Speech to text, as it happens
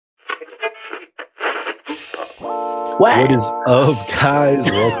What is up, guys?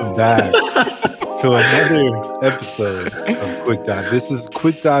 Welcome back to another episode of Quick Dive. This is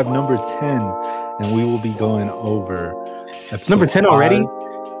Quick Dive number 10, and we will be going over episode number 10 already?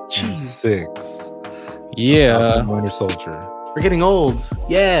 and 6. Yeah. Winter Soldier. We're getting old.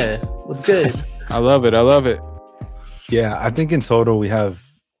 Yeah. What's good? I love it. Yeah, I think in total we have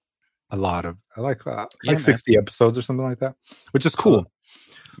a lot of, like 60 episodes or something like that, which is cool.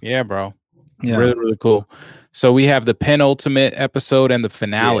 Yeah, bro. Yeah. Really, really cool. So we have the penultimate episode and the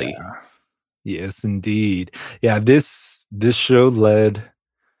finale. Yeah. Yes, indeed. Yeah, this show led.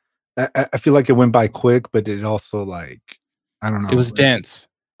 I feel like it went by quick, but it also I don't know. It was dense.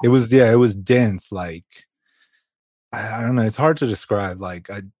 It was dense. Like I don't know. It's hard to describe. Like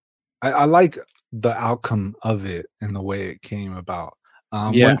I like the outcome of it and the way it came about.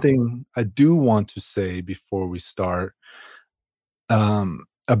 One thing I do want to say before we start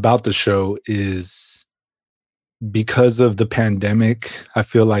about the show is, because of the pandemic, I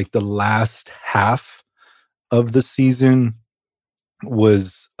feel like the last half of the season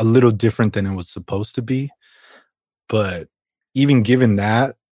was a little different than it was supposed to be. But even given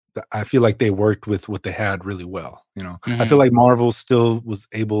that, I feel like they worked with what they had really well. You know, I feel like Marvel still was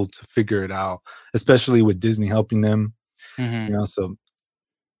able to figure it out, especially with Disney helping them. You know, so.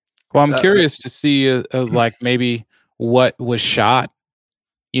 Well, I'm curious to see like maybe what was shot.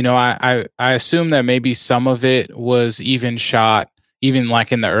 You know, I assume that maybe some of it was even shot, even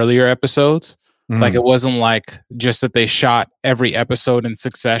like in the earlier episodes. Like it wasn't like just that they shot every episode in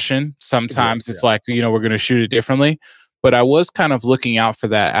succession. Sometimes it's like, you know, we're going to shoot it differently. But I was kind of looking out for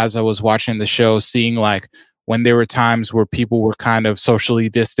that as I was watching the show, seeing like when there were times where people were kind of socially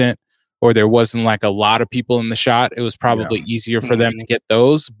distant or there wasn't like a lot of people in the shot. It was probably easier for them to get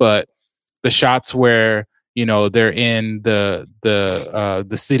those. But the shots where, you know, they're in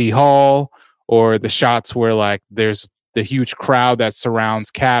the city hall, or the shots where like there's the huge crowd that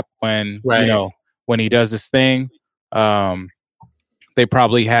surrounds Cap when you know, when he does this thing, they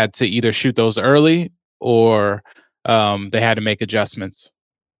probably had to either shoot those early or they had to make adjustments.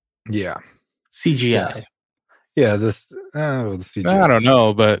 Yeah, CGI. Yeah, the CGI. I don't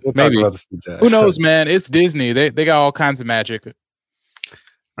know, but we'll maybe talk about the CGI. Who knows, man? It's Disney. They got all kinds of magic.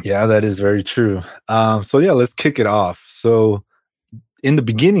 Yeah, that is very true. So yeah, let's kick it off. So in the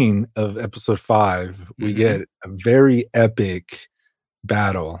beginning of episode 5, we get a very epic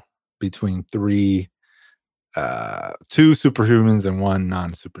battle between two superhumans and one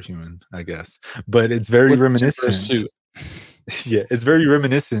non-superhuman, I guess. But it's very reminiscent. Yeah, it's very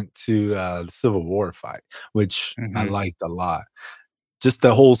reminiscent to the Civil War fight, which I liked a lot. Just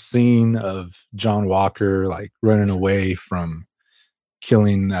the whole scene of John Walker like running away from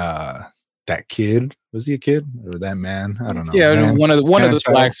killing that kid. Was he a kid or that man? I don't know. Yeah, one of the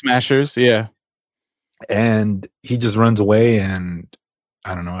Flag Smashers. Yeah, and he just runs away, and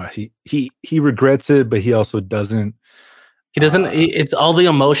I don't know. He regrets it, but he also doesn't. He doesn't. It's all the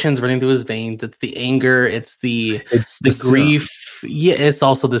emotions running through his veins. It's the anger. It's the grief. Serum. Yeah, it's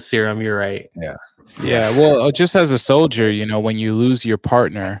also the serum. You're right. Yeah. Well, just as a soldier, you know, when you lose your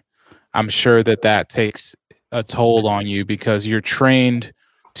partner, I'm sure that takes a toll on you because you're trained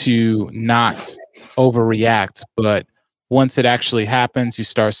to not overreact. But once it actually happens, you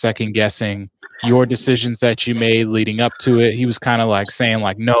start second guessing your decisions that you made leading up to it. He was kind of like saying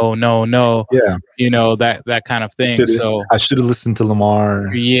like, no. Yeah. You know, that kind of thing. So I should have listened to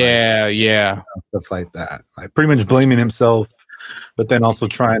Lamar. Yeah. Stuff like that. Like pretty much blaming himself, but then also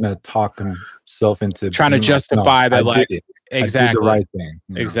trying to talk himself into trying to justify that like exactly. I did the right thing.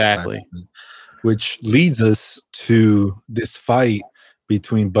 Exactly. Which leads us to this fight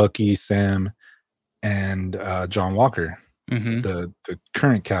between Bucky, Sam, and John Walker. The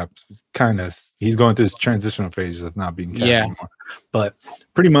current Cap, he's going through this transitional phase of not being Cap anymore. But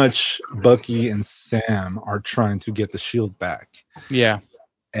pretty much Bucky and Sam are trying to get the shield back. Yeah.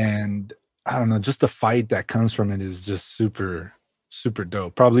 And I don't know, just the fight that comes from it is just super, super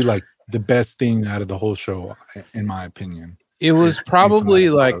dope. Probably like the best thing out of the whole show, in my opinion. It was probably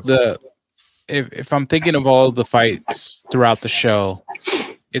like if I'm thinking of all the fights throughout the show,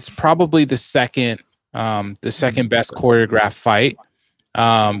 it's probably the second best choreographed fight.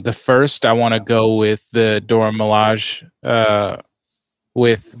 The first, I want to go with the Dora Milaje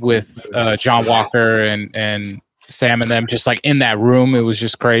with John Walker and Sam and them just like in that room. It was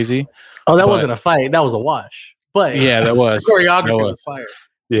just crazy. Oh, that wasn't a fight. That was a wash. But yeah, that was. The choreography was fire.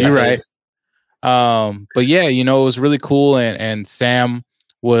 Yeah. You're right. But yeah, you know, it was really cool. And Sam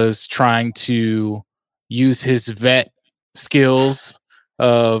was trying to use his vet skills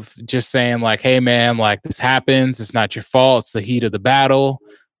of just saying like, hey man, like this happens. It's not your fault. It's the heat of the battle.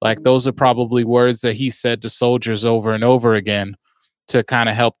 Like those are probably words that he said to soldiers over and over again to kind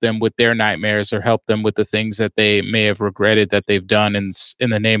of help them with their nightmares or help them with the things that they may have regretted that they've done in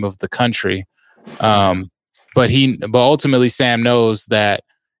the name of the country. But ultimately Sam knows that,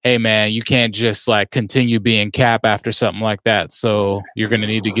 hey man, you can't just like continue being Cap after something like that. So you're going to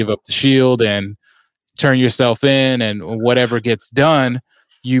need to give up the shield and turn yourself in, and whatever gets done,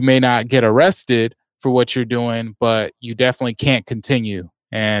 you may not get arrested for what you're doing, but you definitely can't continue.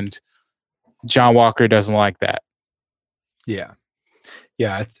 And John Walker doesn't like that. Yeah.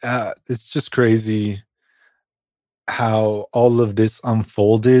 It's just crazy how all of this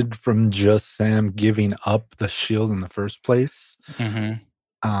unfolded from just Sam giving up the shield in the first place.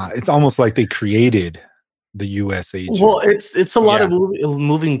 It's almost like they created the U.S. agent. Well, it's a lot of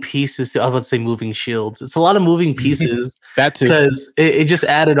moving pieces. I was about to say moving shields. It's a lot of moving pieces. That too, because it just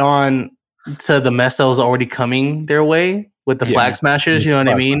added on to the mess that was already coming their way with the Flag Smashers. You know what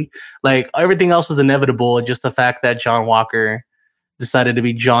I mean? Like everything else was inevitable. Just the fact that John Walker decided to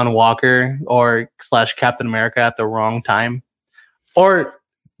be John Walker or / Captain America at the wrong time, or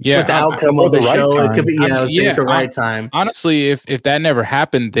with the outcome of the show, it could be it's the right time. Honestly, if that never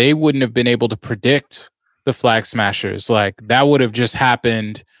happened, they wouldn't have been able to predict the Flag Smashers. Like that would have just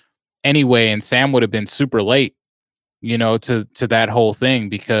happened anyway, and Sam would have been super late, to that whole thing,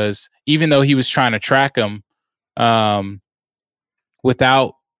 because even though he was trying to track him,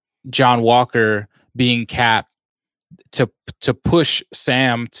 without John Walker being Cap to push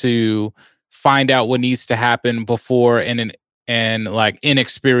Sam to find out what needs to happen before an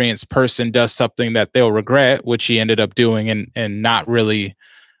inexperienced person does something that they'll regret, which he ended up doing, and not really.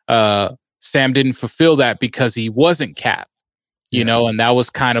 Sam didn't fulfill that because he wasn't Cap, and that was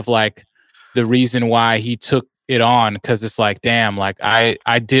kind of like the reason why he took it on, because it's like, damn, like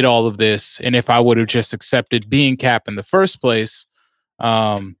I did all of this, and if I would have just accepted being Cap in the first place,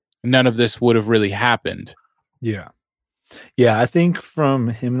 none of this would have really happened. Yeah, I think from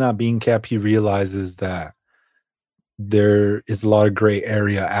him not being Cap, he realizes that there is a lot of gray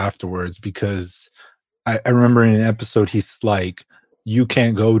area afterwards, because I remember in an episode, he's like, you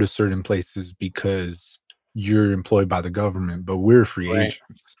can't go to certain places because you're employed by the government, but we're free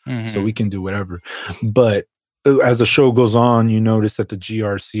agents, so we can do whatever. But as the show goes on, you notice that the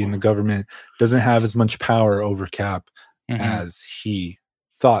GRC and the government doesn't have as much power over Cap as he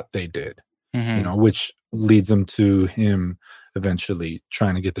thought they did, which leads him to him eventually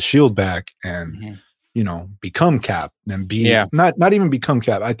trying to get the shield back and become Cap, and not even become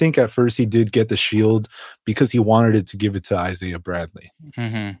Cap. I think at first he did get the shield because he wanted it to give it to Isaiah Bradley,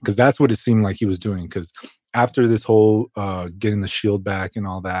 because that's what it seemed like he was doing. Because after this whole getting the shield back and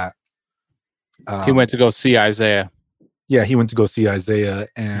all that, he went to go see Isaiah. Yeah, he went to go see Isaiah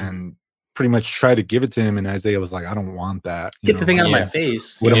and pretty much tried to give it to him, and Isaiah was like, I don't want that. Get the thing out of my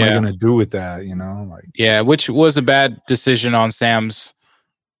face. What am I going to do with that? Which was a bad decision on Sam's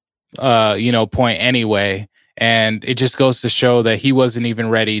point anyway. And it just goes to show that he wasn't even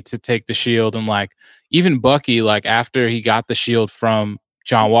ready to take the shield. And like, even Bucky, like after he got the shield from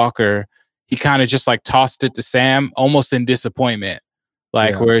John Walker, he kind of just like tossed it to Sam almost in disappointment.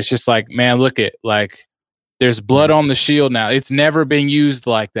 Where it's just like, man, look at, like, there's blood on the shield now. It's never been used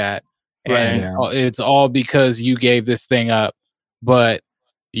like that. And it's all because you gave this thing up, but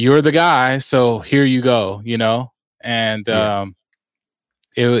you're the guy. So here you go, and,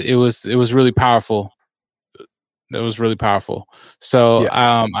 it was really powerful. It was really powerful. So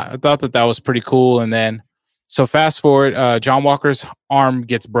I thought that was pretty cool. And then, so fast forward, John Walker's arm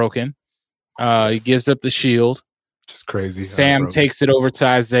gets broken. He gives up the shield. Just crazy. Sam takes it over to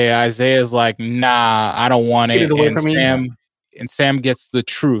Isaiah. Isaiah's like, nah, I don't want it. Get it away from me. And Sam gets the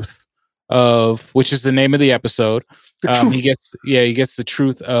truth of, which is the name of the episode. He gets the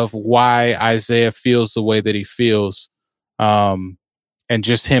truth of why Isaiah feels the way that he feels. And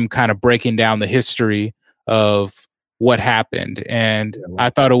just him kind of breaking down the history of what happened. And I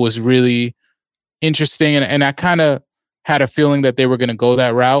thought it was really interesting. And I kind of had a feeling that they were going to go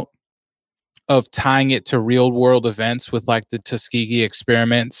that route of tying it to real world events with like the Tuskegee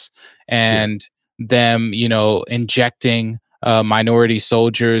experiments and them, injecting minority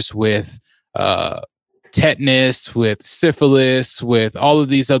soldiers with tetanus, with syphilis, with all of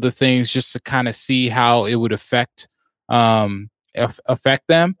these other things, just to kind of see how it would affect them.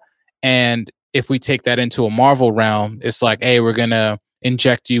 And if we take that into a Marvel realm, it's like, hey, we're gonna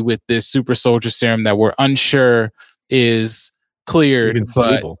inject you with this super soldier serum that we're unsure is cleared,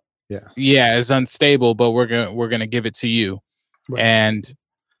 but is unstable, but we're gonna give it to you. And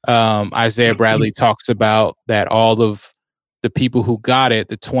Isaiah Bradley talks about that all of the people who got it,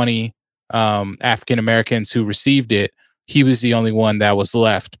 the 20 African Americans who received it, he was the only one that was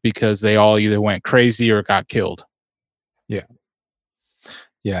left because they all either went crazy or got killed.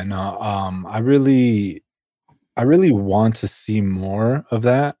 Yeah, no, I really want to see more of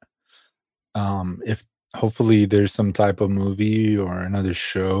that. If hopefully there's some type of movie or another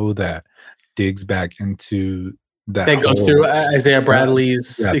show that digs back into that goes through Isaiah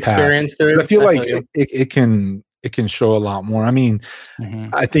Bradley's experience through. I feel like it can show a lot more. I mean,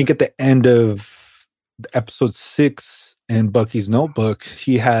 I think at the end of episode 6 in Bucky's Notebook,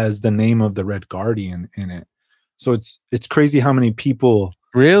 he has the name of the Red Guardian in it. So it's crazy how many people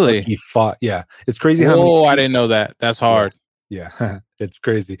he fought. Yeah, it's crazy how many people, I didn't know that. That's hard. Yeah. It's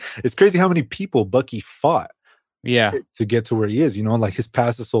crazy. It's crazy how many people Bucky fought. Yeah, to get to where he is. Like his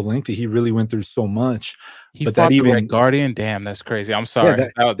past is so lengthy. He really went through so much. He fought the Red Guardian. Damn, that's crazy. I'm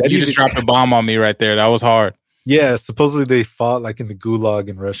sorry. Yeah, you just dropped a bomb on me right there. That was hard. Yeah, supposedly they fought like in the Gulag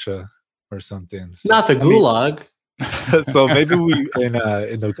in Russia or something. So, not the Gulag. So maybe we in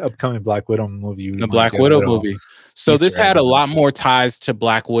the upcoming Black Widow movie. The Black Widow movie. So this had a lot more ties to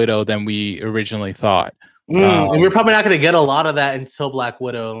Black Widow than we originally thought. And we're probably not going to get a lot of that until Black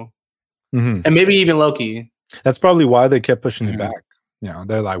Widow. And maybe even Loki. That's probably why they kept pushing it back.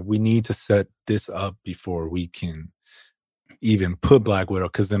 They're like, we need to set this up before we can even put Black Widow,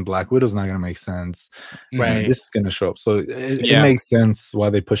 because then Black Widow's not going to make sense. Right. This is going to show up. So it makes sense why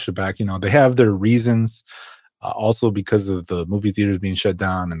they push it back. They have their reasons. Also because of the movie theaters being shut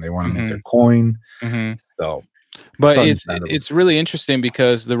down and they want to make their coin. So, but it's really interesting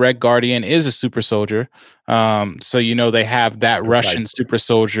because the Red Guardian is a super soldier. So they have that Russian super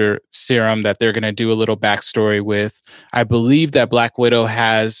soldier serum that they're going to do a little backstory with. I believe that Black Widow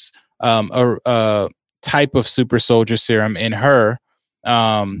has a type of super soldier serum in her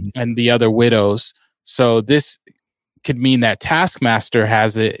and the other widows. So this could mean that Taskmaster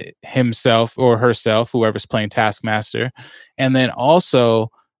has it himself or herself, whoever's playing Taskmaster. And then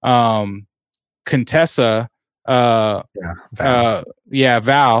also Contessa, Val,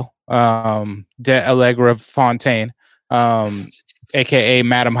 De Allegra Fontaine, aka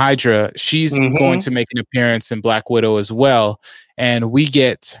Madam Hydra, she's going to make an appearance in Black Widow as well. And we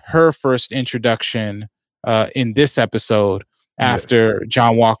get her first introduction in this episode after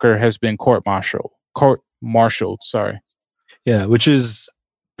John Walker has been court-martialed. Sorry. Yeah, which is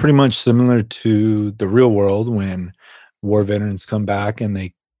pretty much similar to the real world when war veterans come back and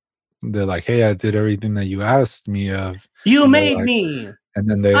they're like, hey, I did everything that you asked me of. You made me. And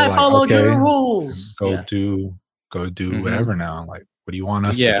then they followed your rules. Go do whatever now. Like, what do you want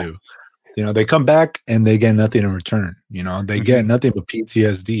us to do? They come back and they get nothing in return. They get nothing but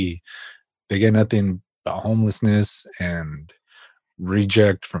PTSD. They get nothing but homelessness and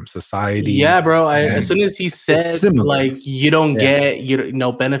reject from society. Yeah, bro. As soon as he said like you don't get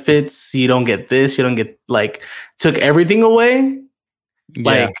no benefits, you don't get this, you don't get took everything away.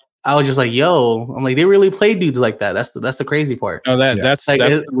 Like I was just like, yo, I'm like, they really play dudes like that. That's the crazy part. No, that's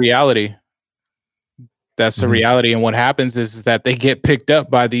the reality. That's the reality. And what happens is that they get picked up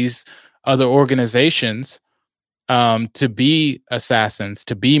by these other organizations to be assassins,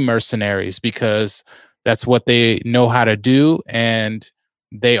 to be mercenaries, because that's what they know how to do, and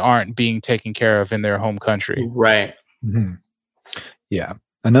they aren't being taken care of in their home country. Right. Yeah.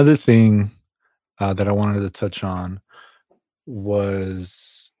 Another thing that I wanted to touch on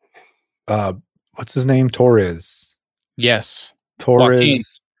was, what's his name? Torres. Yes.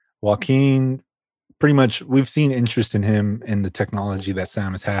 Torres. Joaquin. Pretty much, we've seen interest in him in the technology that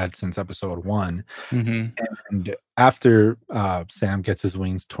Sam has had since episode 1. And after Sam gets his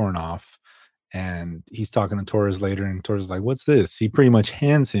wings torn off, and he's talking to Torres later, and Torres is like, what's this? He pretty much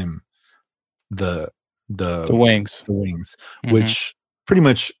hands him the wings. Which pretty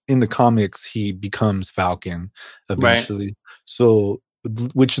much in the comics, he becomes Falcon eventually. Right. So,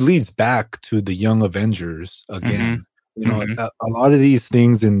 which leads back to the Young Avengers again. A lot of these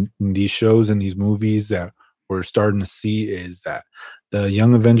things in these shows and these movies that we're starting to see is that the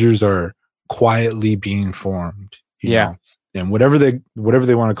Young Avengers are quietly being formed. You know? And whatever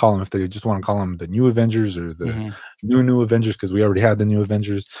they want to call them, if they just want to call them the New Avengers or the new Avengers, because we already had the New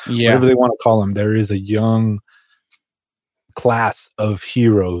Avengers, whatever they want to call them, there is a young class of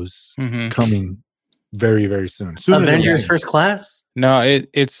heroes coming very, very soon. Avengers First Class? No,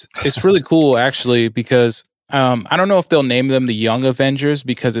 it's really cool actually, because I don't know if they'll name them the Young Avengers,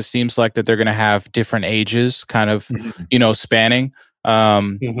 because it seems like that they're going to have different ages kind of, spanning.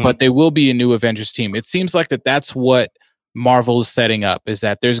 But they will be a New Avengers team. It seems like that's what Marvel is setting up, is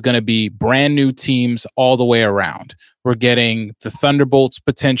that there's going to be brand new teams all the way around. We're getting the Thunderbolts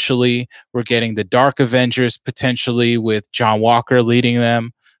potentially. We're getting the Dark Avengers potentially with John Walker leading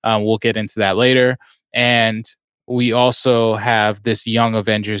them. We'll get into that later. And we also have this young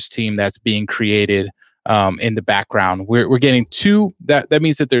Avengers team that's being created in the background. We're getting two. That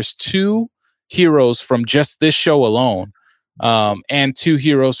means that there's two heroes from just this show alone, and two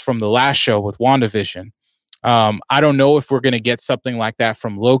heroes from the last show with WandaVision. I don't know if we're going to get something like that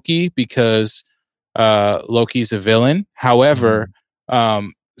from Loki because Loki's a villain. However,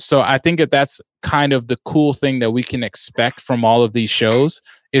 so I think that's kind of the cool thing that we can expect from all of these shows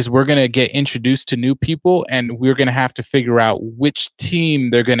is we're going to get introduced to new people and we're going to have to figure out which team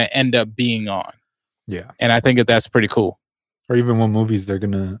they're going to end up being on. Yeah. And I think that's pretty cool. Or even what movies they're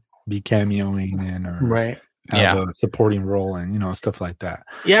going to be cameoing in or have a supporting role and, stuff like that.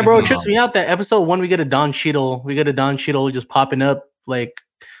 Yeah, bro, it trips me out that episode 1, we get a Don Cheadle. We get a Don Cheadle just popping up like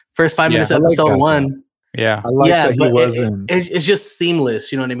first 5 minutes of episode 1. Yeah. I like that he wasn't. It's just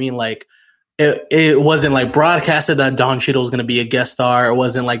seamless. You know what I mean? Like, it wasn't like broadcasted that Don Cheadle was going to be a guest star. It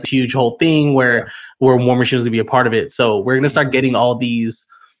wasn't like the huge whole thing where War Machine was going to be a part of it. So we're going to start getting all these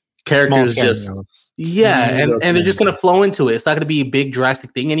characters and they're just going to flow into it. It's not going to be a big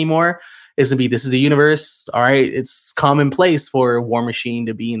drastic thing anymore. It's going to be, this is the universe. All right. It's commonplace for War Machine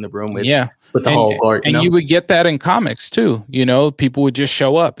to be in the room with the Hulk. And you would get that in comics too. People would just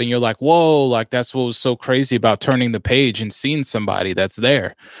show up and you're like, whoa, like that's what was so crazy about turning the page and seeing somebody that's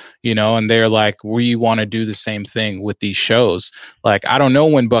there, and they're like, we want to do the same thing with these shows. Like, I don't know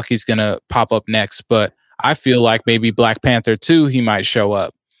when Bucky's going to pop up next, but I feel like maybe Black Panther 2, he might show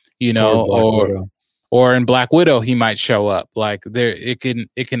up, or in Black Widow, he might show up. Like it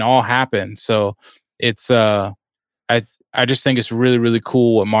can all happen. So it's, I just think it's really, really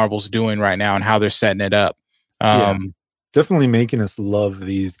cool what Marvel's doing right now and how they're setting it up. Definitely making us love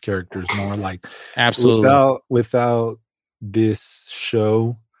these characters more. Like, absolutely. Without this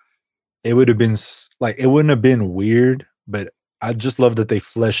show, it would have been like, it wouldn't have been weird, but I just love that they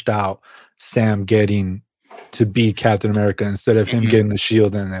fleshed out Sam getting to be Captain America instead of him getting the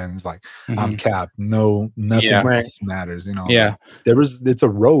shield and then it's like, I'm Cap. Nothing else matters, Yeah. Like, it's a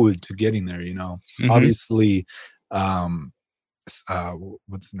road to getting there, Obviously, what's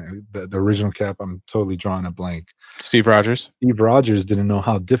the name? The original Cap, I'm totally drawing a blank. Steve Rogers didn't know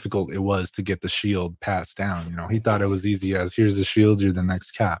how difficult it was to get the shield passed down. He thought it was easy as here's the shield, you're the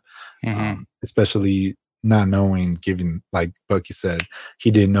next Cap. Especially not knowing, giving, like Bucky said, he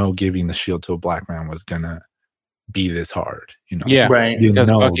didn't know giving the shield to a black man was gonna be this hard. Because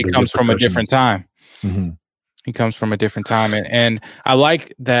Bucky comes from a different time. He comes from a different time. And I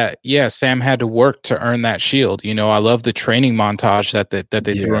like that, Sam had to work to earn that shield. I love the training montage that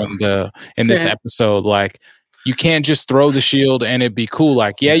they threw in this episode. Like, you can't just throw the shield and it'd be cool.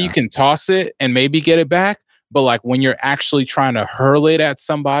 Like, you can toss it and maybe get it back. But like when you're actually trying to hurl it at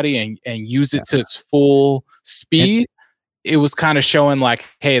somebody and use it to its full speed, it was kind of showing like,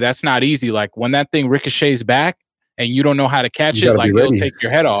 hey, that's not easy. Like when that thing ricochets back, and you don't know how to catch it, like it'll take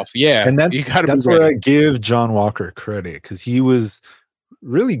your head off. Yeah. And that's where I give John Walker credit because he was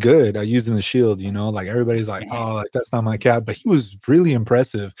really good at using the shield, like everybody's like, oh, like, that's not my Cap. But he was really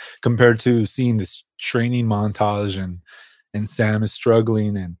impressive compared to seeing this training montage and Sam is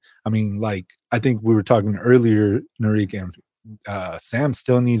struggling. And I mean, like, I think we were talking earlier, Narik, and Sam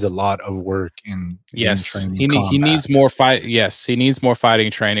still needs a lot of work in training. He needs more fight. Yes, he needs more fighting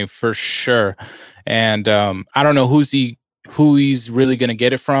training for sure. And I don't know who he's really going to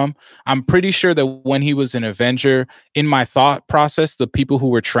get it from. I'm pretty sure that when he was an Avenger, in my thought process, the people who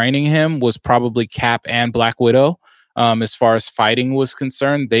were training him was probably Cap and Black Widow. As far as fighting was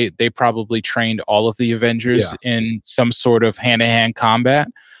concerned, they probably trained all of the Avengers in some sort of hand-to-hand combat.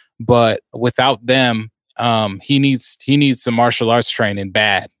 But without them, he needs some martial arts training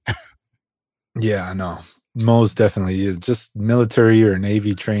bad. Yeah, I know. Most definitely. Just military or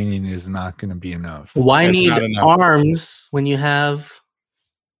Navy training is not going to be enough. Why need arms when you have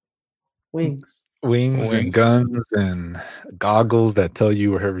wings? Wings and guns and goggles that tell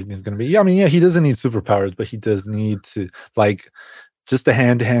you where everything's going to be. I mean, he doesn't need superpowers, but he does need to, like, just the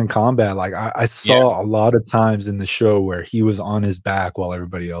hand-to-hand combat. Like, I saw a lot of times in the show where he was on his back while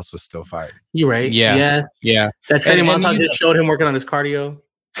everybody else was still fighting. You're right. Yeah. That training montage just showed him working on his cardio.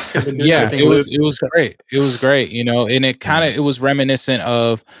 It was great. It was great, and it was reminiscent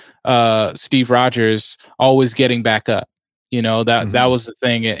of Steve Rogers always getting back up. That was the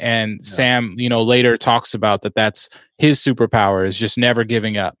thing. And Sam, later talks about that's his superpower is just never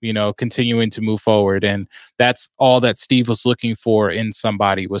giving up, continuing to move forward. And that's all that Steve was looking for in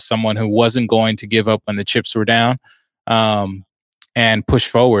somebody, was someone who wasn't going to give up when the chips were down. And push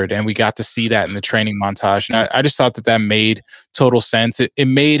forward. And we got to see that in the training montage. And I just thought that made total sense. It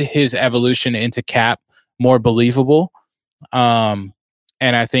made his evolution into Cap more believable. And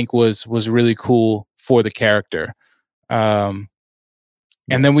I think was really cool for the character. And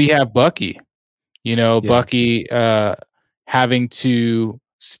then we have Bucky. Bucky having to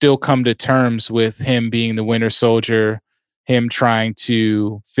still come to terms with him being the Winter Soldier, him trying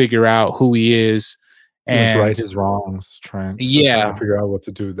to figure out who he is and right his wrongs, trying to figure out what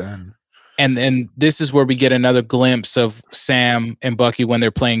to do then. And this is where we get another glimpse of Sam and Bucky when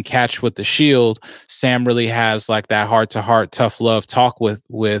they're playing catch with the Shield. Sam really has like that heart-to-heart, tough love talk with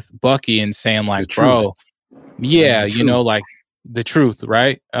Bucky and saying like, bro, like the truth,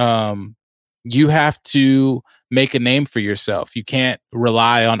 right? You have to make a name for yourself. You can't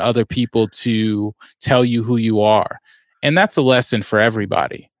rely on other people to tell you who you are. And that's a lesson for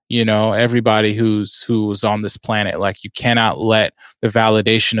everybody. Everybody who's on this planet. Like, you cannot let the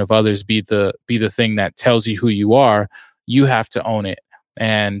validation of others be the thing that tells you who you are. You have to own it.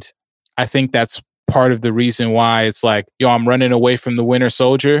 And I think that's part of the reason why it's like, I'm running away from the Winter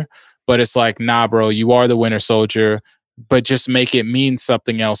Soldier, but it's like, nah, bro, you are the Winter Soldier, but just make it mean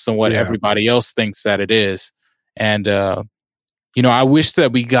something else than what everybody else thinks that it is. And, I wish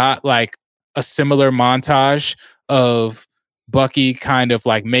that we got like a similar montage of Bucky kind of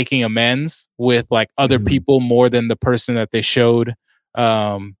like making amends with like other people more than the person that they showed,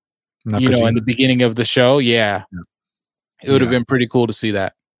 in the beginning of the show. Yeah. It would have been pretty cool to see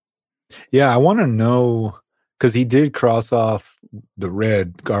that. Yeah. I want to know, because he did cross off the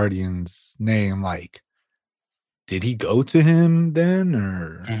Red Guardian's name. Like, did he go to him then,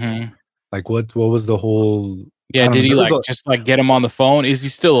 or like what was the whole? Yeah, did he like just like get him on the phone? Is he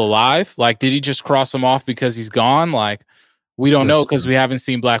still alive? Like, did he just cross him off because he's gone? Like, we don't know because we haven't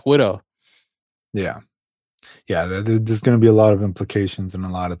seen Black Widow. Yeah. There's going to be a lot of implications and a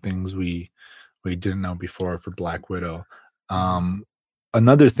lot of things we didn't know before for Black Widow.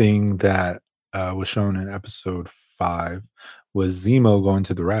 Another thing that was shown in episode 5 was Zemo going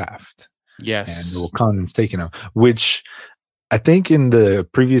to the raft. Yes, and the Wakandans taking him. Which I think in the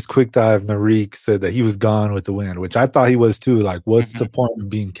previous quick dive, Narik said that he was gone with the wind, which I thought he was too. Like, what's the point of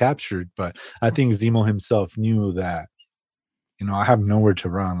being captured? But I think Zemo himself knew that, I have nowhere to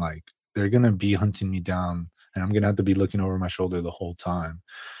run. Like, they're going to be hunting me down and I'm going to have to be looking over my shoulder the whole time.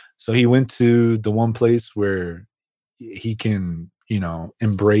 So he went to the one place where he can,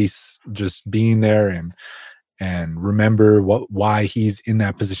 embrace just being there and remember why he's in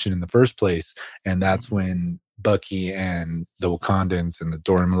that position in the first place. And that's when Bucky and the Wakandans and the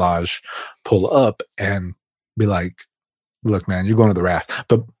Dora Milaje pull up and be like, look, man, you're going to the raft.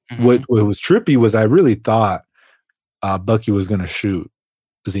 But what was trippy was I really thought Bucky was going to shoot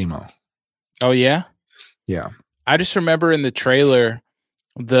Zemo. Oh, yeah? Yeah. I just remember in the trailer,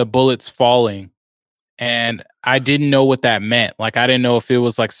 the bullets falling, and I didn't know what that meant. Like, I didn't know if it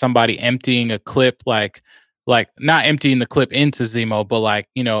was like somebody emptying a clip, like not emptying the clip into Zemo, but like,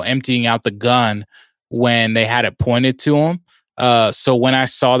 emptying out the gun when they had it pointed to him. So when I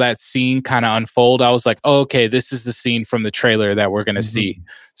saw that scene kind of unfold, I was like, oh, okay, this is the scene from the trailer that we're going to see.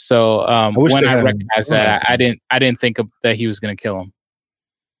 So when I recognized that, I didn't think that he was going to kill him.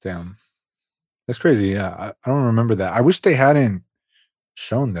 Damn. That's crazy. Yeah. I don't remember that. I wish they hadn't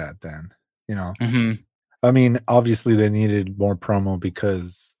shown that then, I mean, obviously they needed more promo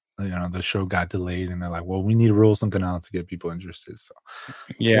because, the show got delayed and they're like, well, we need to roll something out to get people interested. So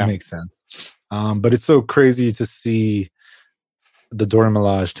it makes sense. But it's so crazy to see the Dora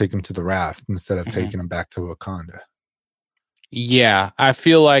Milaje take him to the raft instead of taking him back to Wakanda. Yeah, I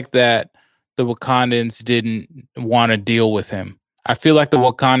feel like that the Wakandans didn't want to deal with him. I feel like the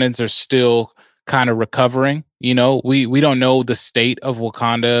Wakandans are still kind of recovering. We don't know the state of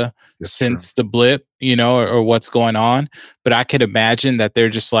Wakanda since the blip, or what's going on. But I could imagine that they're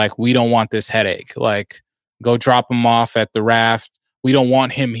just like, we don't want this headache. Like, go drop him off at the raft. We don't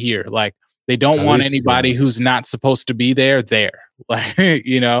want him here. Like, they don't want anybody who's not supposed to be there. Like,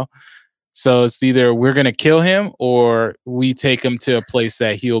 So it's either we're going to kill him or we take him to a place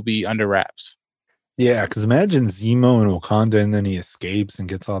that he'll be under wraps. Yeah, because imagine Zemo in Wakanda and then he escapes and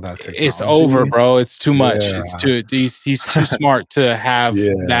gets all that technology. It's over, bro. It's too much. It's too. He's too smart to have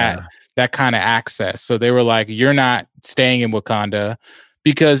that kind of access. So they were like, "You're not staying in Wakanda,"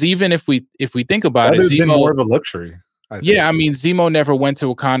 because even if we think about it, Zemo more of a luxury. I mean, Zemo never went to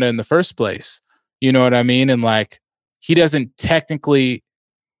Wakanda in the first place. You know what I mean? And like, he doesn't technically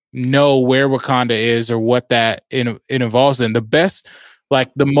know where Wakanda is or what that it involves in. The best, like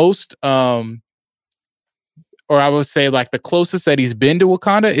the most, or I would say like the closest that he's been to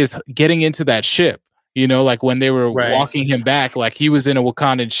Wakanda is getting into that ship. Like when they were walking him back, like he was in a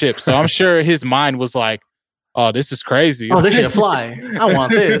Wakandan ship. So I'm sure his mind was like, "Oh, this is crazy. Oh, this should fly. I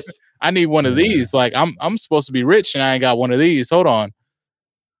want this. I need one of these. Like I'm supposed to be rich and I ain't got one of these. Hold on."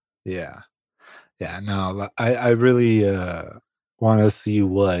 Yeah. Yeah, no, I really want to see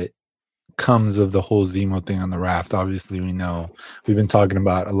what comes of the whole Zemo thing on the raft. Obviously, we know we've been talking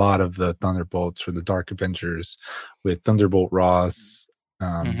about a lot of the Thunderbolts or the Dark Avengers, with Thunderbolt Ross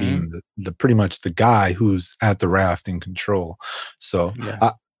being the pretty much the guy who's at the raft in control. So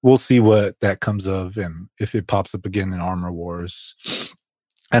we'll see what that comes of, and if it pops up again in Armor Wars.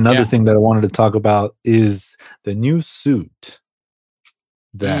 Another thing that I wanted to talk about is the new suit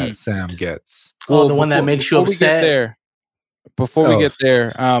that Sam gets. Well, the one that makes you upset. Before we get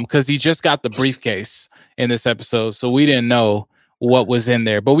there, because he just got the briefcase in this episode, so we didn't know what was in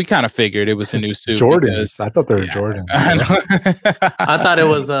there, but we kind of figured it was a new suit. Jordans. I thought they were Jordans. I thought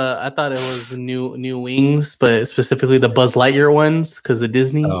it was new wings, but specifically the Buzz Lightyear ones because of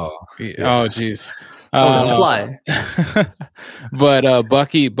Disney. Oh, jeez. Fly. But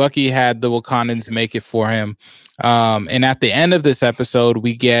Bucky had the Wakandans make it for him, and at the end of this episode,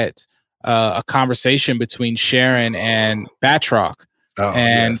 we get a conversation between Sharon and Batroc,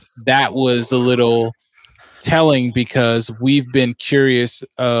 that was a little telling because we've been curious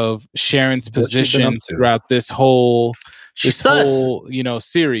of Sharon's position throughout this whole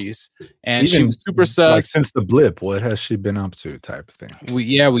series, and she was super sus. Like since the blip, what has she been up to? Type of thing.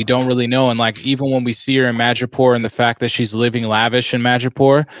 We don't really know, and like even when we see her in Madripoor, and the fact that she's living lavish in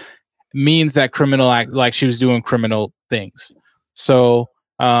Madripoor means that like she was doing criminal things. So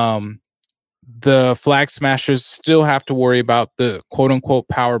the Flag Smashers still have to worry about the quote unquote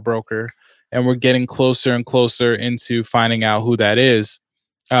power broker, and we're getting closer and closer into finding out who that is.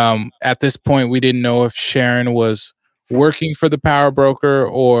 At this point, we didn't know if Sharon was working for the power broker,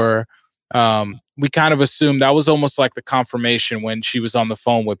 or we kind of assumed that was almost like the confirmation when she was on the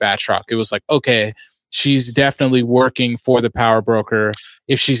phone with Batroc. It was like, okay, she's definitely working for the power broker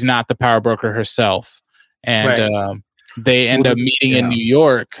if she's not the power broker herself. And they end up meeting in New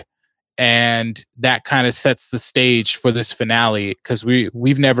York, and that kind of sets the stage for this finale because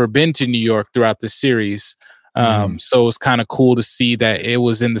we've never been to New York throughout this series. So it was kind of cool to see that it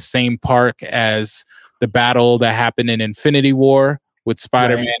was in the same park as the battle that happened in Infinity War with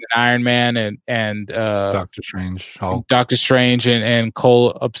Spider-Man and Iron Man and Doctor Strange, and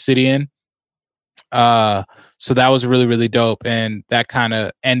Cole Obsidian. So that was really, really dope, and that kind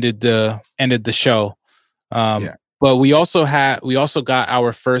of ended the show. But we also got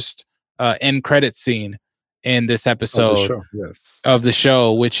our first end credit scene in this episode of the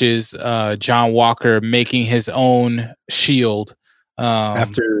show, which is John Walker making his own shield.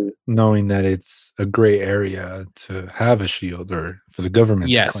 After knowing that it's a gray area to have a shield, or for the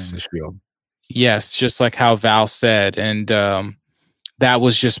government to claim the shield. Yes, just like how Val said. And that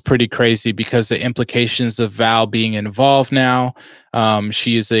was just pretty crazy because the implications of Val being involved now.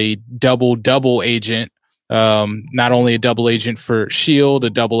 She is a double agent. Not only a double agent for SHIELD, a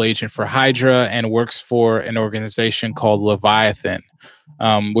double agent for Hydra, and works for an organization called Leviathan,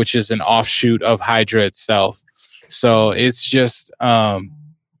 which is an offshoot of Hydra itself. So it's just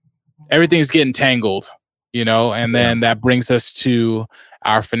everything's getting tangled, and then that brings us to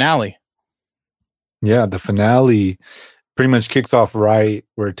our finale. Yeah, the finale pretty much kicks off right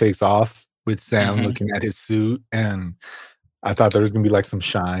where it takes off with Sam looking at his suit, and I thought there was going to be like some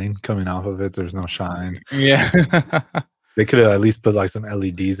shine coming off of it. There's no shine. Yeah. They could have at least put like some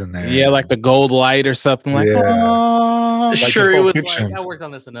LEDs in there. Yeah, like the gold light or something like that. Like sure, it was like, I worked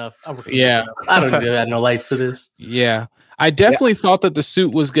on this enough. I don't need to add no lights to this. Yeah. I definitely thought that the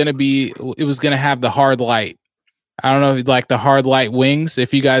suit was going to have the hard light. I don't know, like the hard light wings.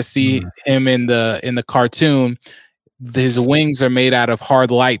 If you guys see him in the cartoon, his wings are made out of hard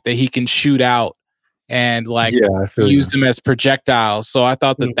light that he can shoot out and use them as projectiles. So I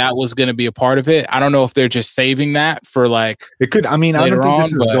thought that was going to be a part of it. I don't know if they're just saving that for like it could. I mean, I don't think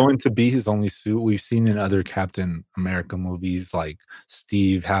this is going to be his only suit. We've seen in other Captain America movies, like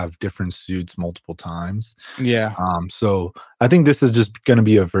Steve, have different suits multiple times. Yeah. So I think this is just going to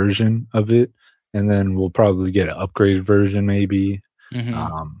be a version of it, and then we'll probably get an upgraded version, maybe.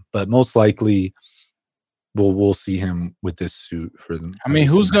 But most likely, we'll see him with this suit for them. I mean,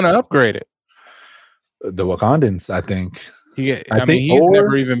 who's going to upgrade it? The Wakandans, I think. I mean, he's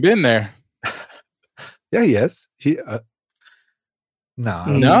never even been there. Yeah, he has. He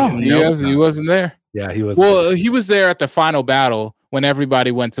wasn't there. Yeah, he was. Well, he was there at the final battle when everybody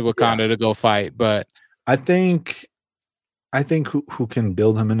went to Wakanda to go fight. But I think who can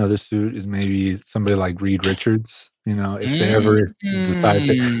build him another suit is maybe somebody like Reed Richards. If they ever decide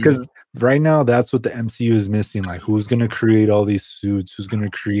to, because right now that's what the MCU is missing. Like, who's going to create all these suits? Who's going to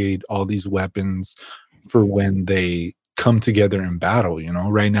create all these weapons for when they come together in battle?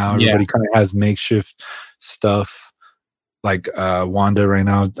 Right now, everybody kind of has makeshift stuff. like Wanda right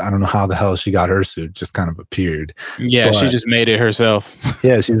now, I don't know how the hell she got her suit, just kind of appeared. Yeah, she just made it herself.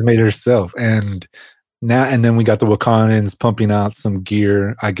 Yeah, she's made it herself. And then we got the Wakandans pumping out some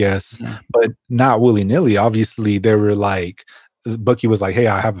gear, I guess, but not willy-nilly. Obviously, they were like, Bucky was like, hey,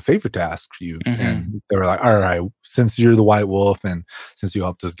 I have a favor to ask for you. And they were like, all right, since you're the White Wolf and since you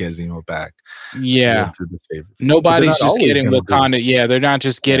helped us get Zemo back. Yeah. Nobody's just getting Wakanda. Yeah, they're not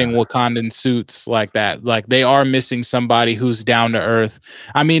just getting Wakandan suits like that. Like, they are missing somebody who's down to earth.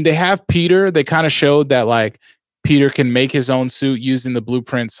 I mean, they have Peter. They kind of showed that, like, Peter can make his own suit using the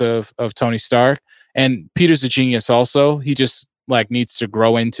blueprints of Tony Stark. And Peter's a genius also. He just, like, needs to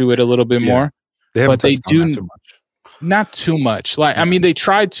grow into it a little bit more. But they do too much. Not too much. Like, I mean, they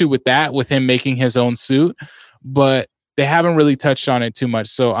tried to with him making his own suit, but they haven't really touched on it too much.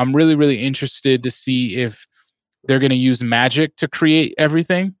 So I'm really, really interested to see if they're going to use magic to create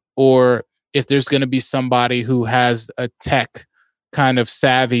everything, or if there's going to be somebody who has a tech kind of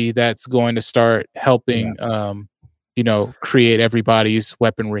savvy that's going to start helping, create everybody's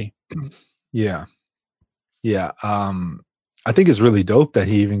weaponry. Yeah. Yeah. I think it's really dope that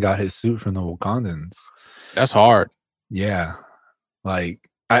he even got his suit from the Wakandans. That's hard. Yeah. Like,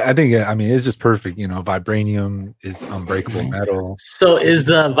 I think, I mean, it's just perfect. Vibranium is unbreakable metal. So is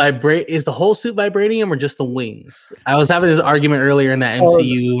the whole suit vibranium or just the wings? I was having this argument earlier in that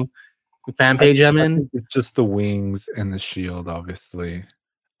MCU fan page I'm in. It's just the wings and the shield, obviously.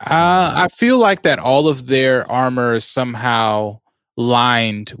 I feel like that all of their armor is somehow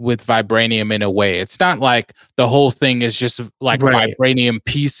lined with vibranium in a way. It's not like the whole thing is just like vibranium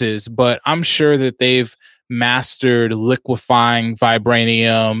pieces, but I'm sure that they've mastered liquefying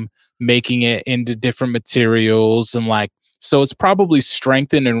vibranium, making it into different materials, and like, so it's probably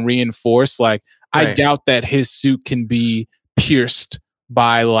strengthened and reinforced. Like, I doubt that his suit can be pierced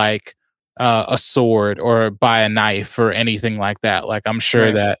by like a sword or by a knife or anything like that. Like, I'm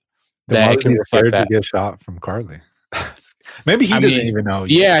sure that it can reflect that. To get shot from Carly. Maybe he doesn't even know.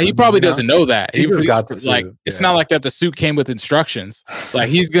 Yeah, he probably doesn't know that. He just got it's not like that the suit came with instructions. Like,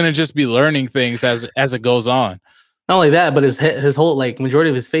 he's gonna just be learning things as it goes on. Not only that, but his whole, like, majority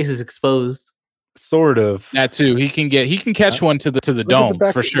of his face is exposed. Sort of. That too. He can catch one to the dome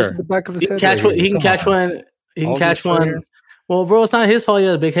for sure. The back of his head. He can catch one. He can catch one. Well, bro, it's not his fault. He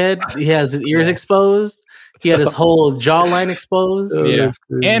had a big head. He has his ears exposed. He had his whole jawline exposed. Yeah,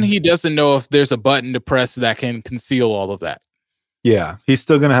 and he doesn't know if there's a button to press that can conceal all of that. Yeah, he's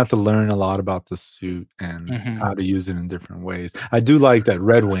still going to have to learn a lot about the suit and how to use it in different ways. I do like that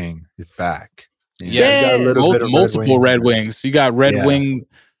Red Wing is back. Yeah, multiple Red Wings. You got Red Wing.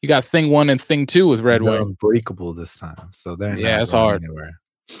 You got Thing 1 and Thing 2 with Red Wing. Unbreakable this time, so they're it's hard. Anywhere.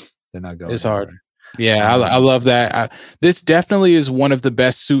 They're not going. It's hard. Yeah, I love that. This definitely is one of the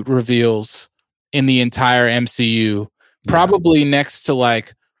best suit reveals in the entire MCU. Probably next to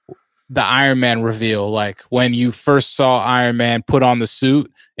like the Iron Man reveal, like when you first saw Iron Man put on the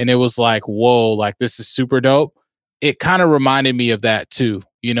suit and it was like, whoa, like this is super dope. It kind of reminded me of that too,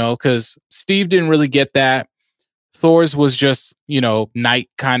 because Steve didn't really get that. Thor's was just, knight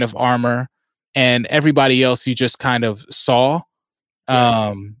kind of armor, and everybody else you just kind of saw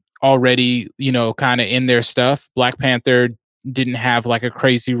already, kind of in their stuff. Black Panther didn't have like a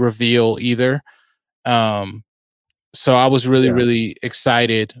crazy reveal either. So I was really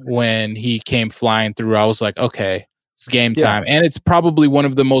excited when he came flying through. I was like, okay, it's game time. And it's probably one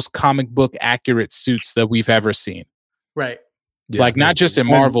of the most comic book accurate suits that we've ever seen. Right. Yeah, like, not just in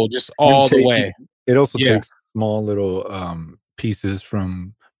Marvel, just all the way. It also takes small little pieces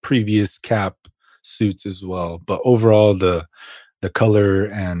from previous Cap suits as well. But overall, the color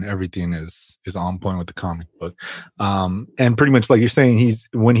and everything is on point with the comic book. And pretty much like you're saying,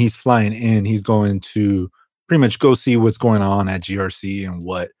 when he's flying in, he's going to pretty much go see what's going on at GRC and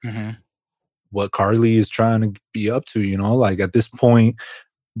what Carly is trying to be up to. Like, at this point,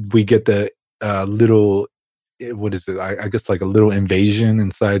 we get the little, what is it? I guess like a little invasion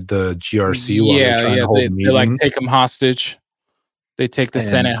inside the GRC. They like take them hostage. They take the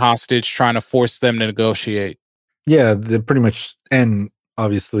Senate hostage, trying to force them to negotiate. Yeah, they pretty much, and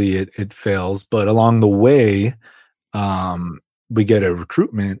obviously it fails. But along the way, we get a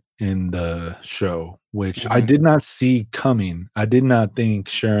recruitment in the show, which I did not see coming. I did not think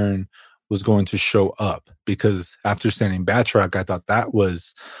Sharon was going to show up, because after sending Batroc, I thought that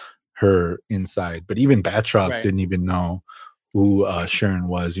was her inside. But even Batroc didn't even know who Sharon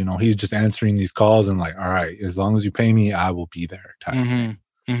was. He's just answering these calls and like, all right, as long as you pay me, I will be there.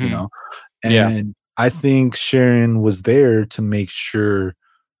 And I think Sharon was there to make sure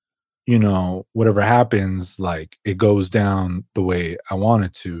you know, whatever happens, like it goes down the way I want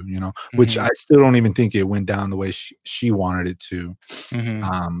it to, you know, which I still don't even think it went down the way she wanted it to.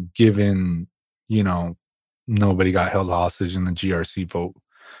 Given, you know, nobody got held hostage and the GRC vote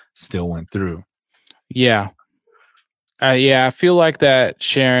still went through. Yeah. I feel like that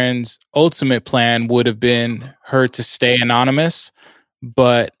Sharon's ultimate plan would have been her to stay anonymous,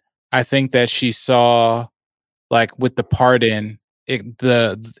 but I think that she saw, like, with the pardon,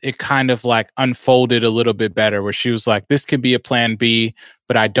 it kind of like unfolded a little bit better, where she was like, this could be a plan B,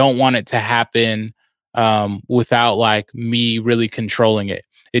 but I don't want it to happen without like me really controlling it.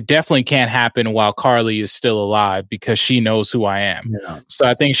 It definitely can't happen while Carly is still alive because she knows who I am. Yeah. So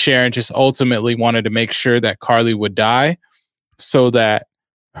I think Sharon just ultimately wanted to make sure that Carly would die so that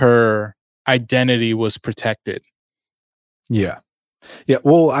her identity was protected. Yeah. Yeah.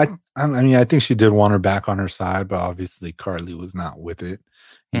 Well, I mean, I think she did want her back on her side, but obviously Carly was not with it.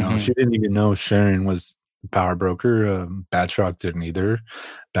 You know, she didn't even know Sharon was the power broker. Batroc didn't either.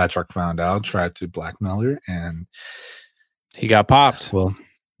 Batroc found out, tried to blackmail her, and he got popped. Well,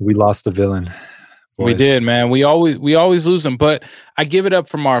 we lost the villain. Boys. We did, man. We always lose him, but I give it up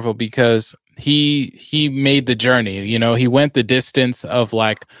for Marvel because he made the journey. You know, he went the distance of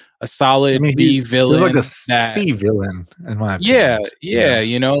like a solid B villain. He was like a C villain, in my opinion. Yeah.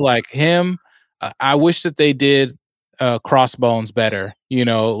 You know, like him. I wish that they did Crossbones better. You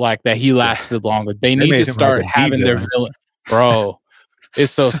know, like that he lasted longer. They need to start having their villain. Bro,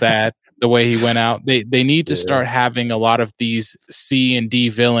 it's so sad the way he went out. They need to start having a lot of these C and D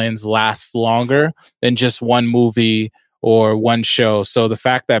villains last longer than just one movie or one show. So the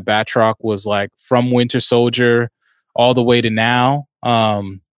fact that Batroc was like from Winter Soldier all the way to now,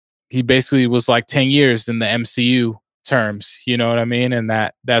 he basically was like 10 years in the MCU terms, you know what I mean? And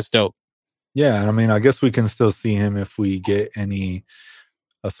that's dope. Yeah, I mean, I guess we can still see him if we get any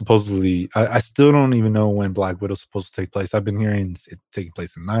supposedly, I still don't even know when Black Widow's supposed to take place. I've been hearing it's taking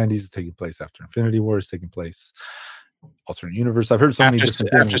place in the 90s, it's taking place after Infinity War, it's taking place alternate universe. I've heard so many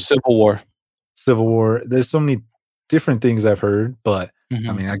different things. After Civil War. Civil War. There's so many different things I've heard, but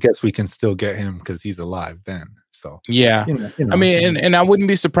I mean, I guess we can still get him because he's alive then. So yeah, you know, I mean, and I wouldn't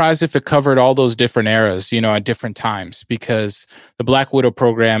be surprised if it covered all those different eras, you know, at different times, because the Black Widow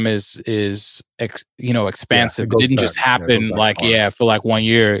program is expansive. It didn't just happen for like 1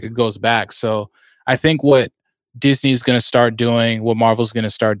 year. It goes back. So I think what Disney's going to start doing, what Marvel's going to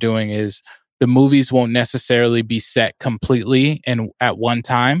start doing, is the movies won't necessarily be set completely and at one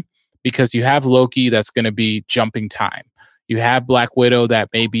time, because you have Loki that's going to be jumping time. You have Black Widow that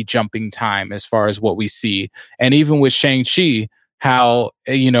may be jumping time as far as what we see. And even with Shang-Chi, how,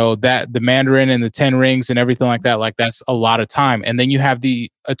 you know, that the Mandarin and the 10 rings and everything like that, that's a lot of time. And then you have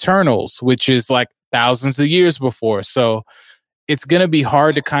the Eternals, which is like thousands of years before. So it's going to be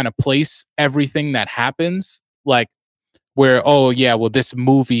hard to kind of place everything that happens, like where, oh yeah, well, this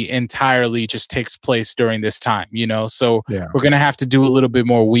movie entirely just takes place during this time, you know? So we're going to have to do a little bit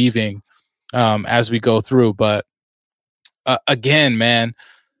more weaving as we go through. But again, man,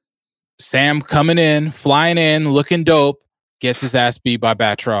 Sam coming in, flying in, looking dope, gets his ass beat by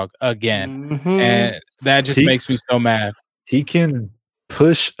Batroc again. And that just makes me so mad. He can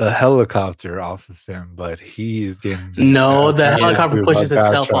push a helicopter off of him, but he is getting... No, the helicopter pushes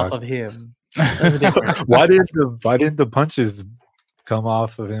itself off of him. Why didn't the punches come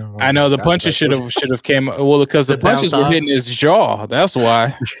off of him? I know the punches should have came. Well, because the punches were hitting his jaw. That's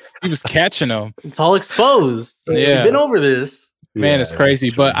why he was catching them. It's all exposed. Yeah, we've been over this. Man, it's crazy.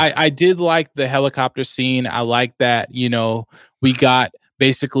 But I did like the helicopter scene. I like that, you know, we got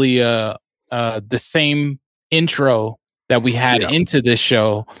basically the same intro that we had into this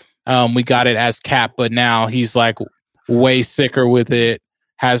show. We got it as Cap, but now he's like way sicker with it,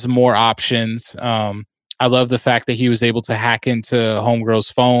 has more options. I love the fact that he was able to hack into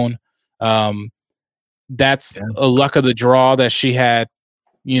Homegirl's phone. That's a luck of the draw that she had,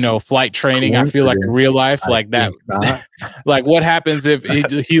 you know, flight training. I feel like in real life, like that, like what happens if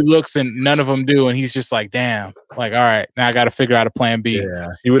he looks and none of them do, and he's just like, damn, like, all right, now I got to figure out a plan B. Yeah,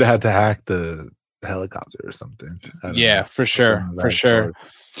 he would have had to hack the helicopter or something. Yeah, for sure.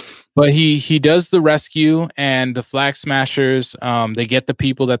 But he does the rescue, and the Flag Smashers, they get the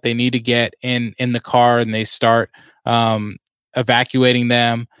people that they need to get in the car, and they start evacuating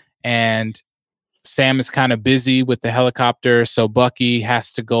them. And Sam is kind of busy with the helicopter, so Bucky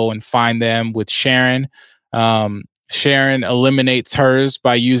has to go and find them with Sharon. Sharon eliminates hers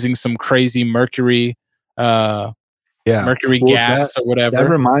by using some crazy mercury gas or whatever. That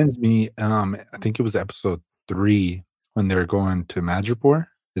reminds me, I think it was episode 3 when they were going to Madripoor.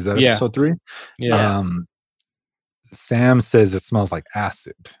 Is that episode 3? Yeah. Sam says it smells like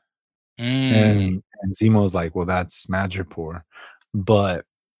acid. And Zemo's like, well, that's Madripoor, but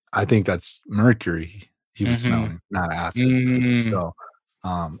I think that's mercury he was smelling, not acid. So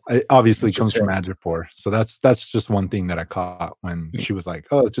it obviously comes from Madripoor. So that's just one thing that I caught when she was like,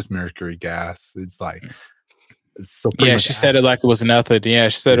 oh, it's just mercury gas. It's like, so yeah, she said it like it was nothing. Yeah,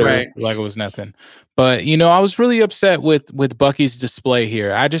 she said it like it was nothing. But I was really upset with Bucky's display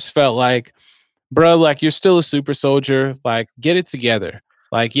here. I just felt like, bro, like you're still a super soldier. Like, get it together.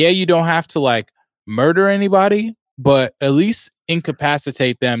 Like, yeah, you don't have to like murder anybody, but at least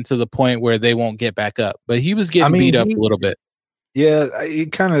incapacitate them to the point where they won't get back up. But he was getting beat up a little bit. Yeah, they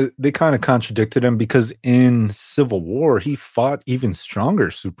kind of contradicted him because in Civil War he fought even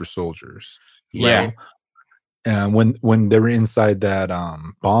stronger super soldiers. Yeah. And when they were inside that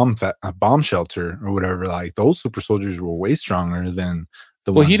bomb shelter or whatever, like those super soldiers were way stronger than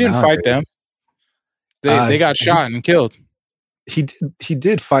the ones. Well, he didn't fight them. They got shot and killed. He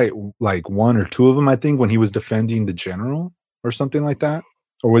did fight like one or two of them, I think, when he was defending the general or something like that.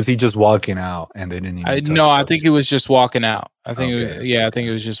 Or was he just walking out and they didn't even no, I think he was just walking out. I think I think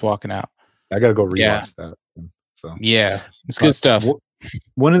it was just walking out. I gotta go rewatch that. So yeah, it's good stuff.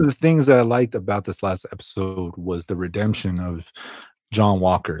 One of the things that I liked about this last episode was the redemption of John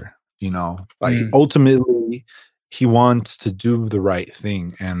Walker. Like ultimately he wants to do the right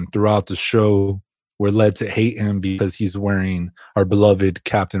thing, and throughout the show we're led to hate him because he's wearing our beloved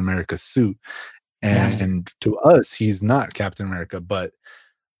Captain America suit. And to us, he's not Captain America, but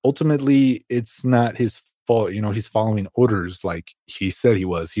ultimately it's not his fault. He's following orders like he said he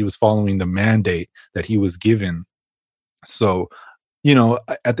was. He was following the mandate that he was given. So,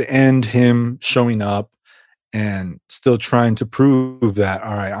 at the end, him showing up and still trying to prove that,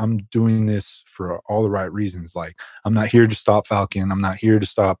 all right, I'm doing this for all the right reasons. Like, I'm not here to stop Falcon. I'm not here to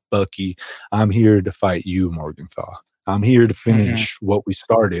stop Bucky. I'm here to fight you, Morgenthau. I'm here to finish what we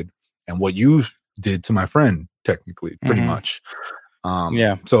started and what you did to my friend, technically, pretty much.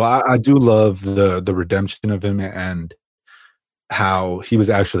 So I do love the redemption of him and how he was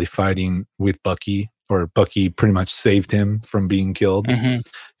actually fighting with Bucky, or Bucky pretty much saved him from being killed.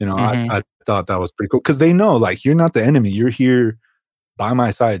 I thought that was pretty cool because they know, like, you're not the enemy. You're here by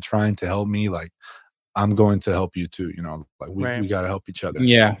my side trying to help me. Like, I'm going to help you too. Like we got to help each other.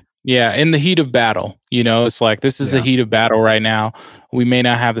 Yeah, in the heat of battle, it's like this is the heat of battle right now. We may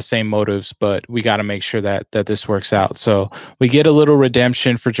not have the same motives, but we got to make sure that this works out. So we get a little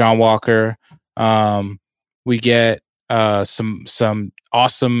redemption for John Walker. We get some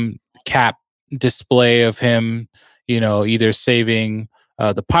awesome Cap display of him, either saving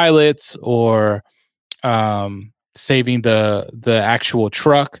the pilots or saving the actual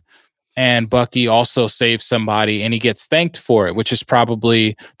truck. And Bucky also saves somebody, and he gets thanked for it, which is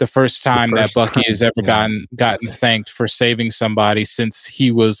probably the first time that Bucky has ever gotten thanked for saving somebody since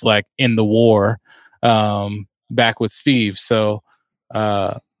he was like in the war back with Steve. So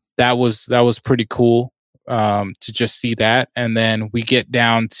that was pretty cool to just see that. And then we get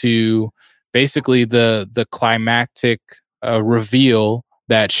down to basically the climactic reveal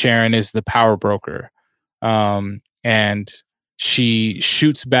that Sharon is the power broker, and she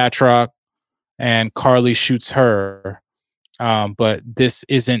shoots Batroc and Carly shoots her. But this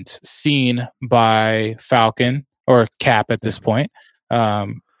isn't seen by Falcon or Cap at this point.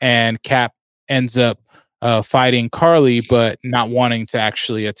 And Cap ends up fighting Carly, but not wanting to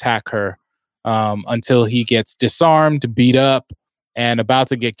actually attack her until he gets disarmed, beat up, and about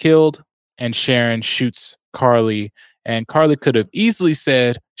to get killed. And Sharon shoots Carly. And Carly could have easily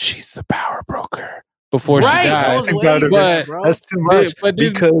said, she's the power broker before she died. But that's too much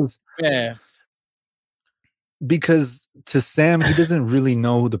because to Sam, he doesn't really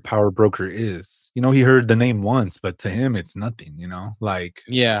know who the power broker is. He heard the name once, but to him, it's nothing. Like,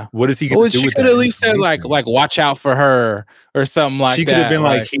 what is he going to do? She could at least said like watch out for her or something like that. She could have been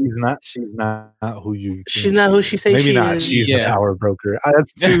like, she's not who you. She's not who she says. Maybe not. She's the power broker.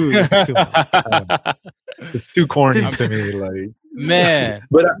 That's too. It's too corny to me. Like, man,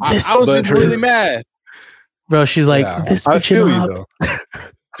 but I was really mad. Bro, she's like, this bitch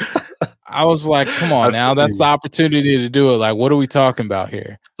I was like, come on now. That's the opportunity to do it. Like, what are we talking about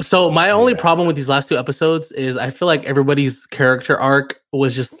here? So my only problem with these last two episodes is I feel like everybody's character arc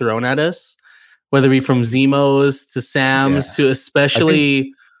was just thrown at us, whether it be from Zemo's to Sam's to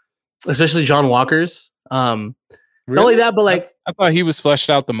especially John Walker's. Not only that, but like I thought he was fleshed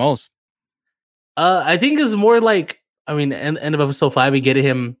out the most. I think it's more like, end of episode 5, we get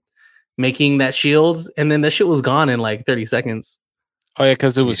him making that shield, and then that shit was gone in like 30 seconds. Oh yeah,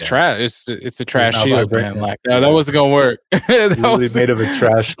 because it was trash. It's a trash shield, man. Like that wasn't gonna work. That was made of a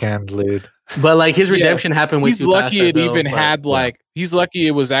trash can lid. But like his redemption happened way he's too lucky fast. it even had like he's lucky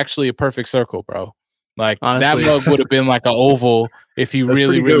it was actually a perfect circle, bro. Like Honestly. that mug would have been like an oval if he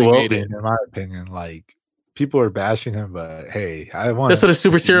really made it. In my opinion, like people are bashing him, but hey, I want. That's what a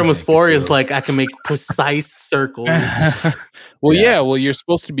super serum was for. Is like I can make precise circles. Well, you're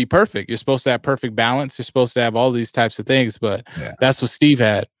supposed to be perfect. You're supposed to have perfect balance. You're supposed to have all these types of things, but that's what Steve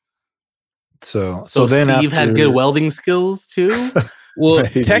had. So then Steve had good welding skills too. Well,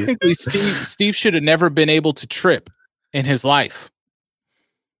 technically, Steve should have never been able to trip in his life.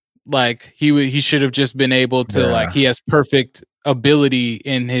 Like he should have just been able to like he has perfect ability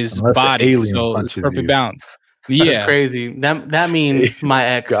in his body, so perfect balance. That's crazy. That means my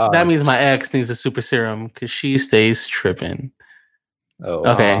ex. God. That means my ex needs a super serum because she stays tripping. Oh,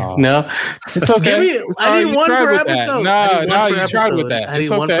 okay. Wow. No, it's okay. I need one per episode. No, you tried with that. I need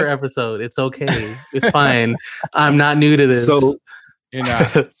one per episode. It's okay. It's fine. I'm not new to this. So you're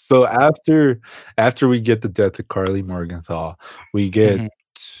not. So after we get the death of Carly Morgenthau, we get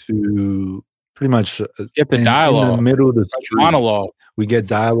to pretty much get the dialogue in the middle of the monologue. We get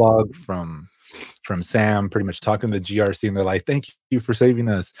dialogue from Sam pretty much talking to the GRC, and they're like, thank you for saving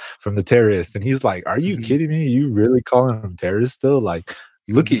us from the terrorists. And he's like, are you kidding me? You really calling them terrorists still? Like,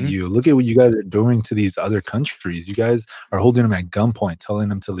 look at you. Look at what you guys are doing to these other countries. You guys are holding them at gunpoint, telling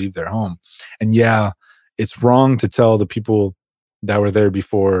them to leave their home. And yeah, it's wrong to tell the people that were there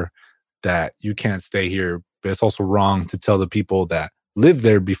before that you can't stay here. But it's also wrong to tell the people that lived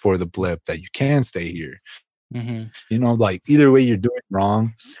there before the blip that you can stay here. You know, like either way you're doing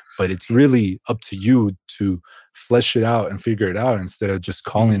wrong, but it's really up to you to flesh it out and figure it out instead of just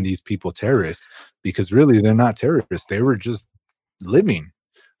calling these people terrorists, because really they're not terrorists. They were just living.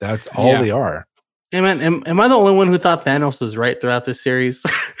 That's all they are. Hey man, am I the only one who thought Thanos was right throughout this series?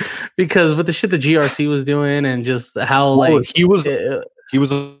 Because with the shit the GRC was doing and just how he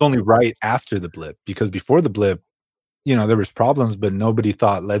was only right after the blip, because before the blip, you know, there was problems, but nobody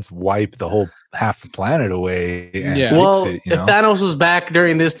thought let's wipe the whole half the planet away and fix it. If Thanos was back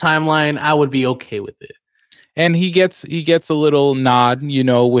during this timeline, I would be okay with it. And he gets a little nod, you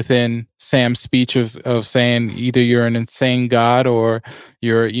know, within Sam's speech of saying either you're an insane god or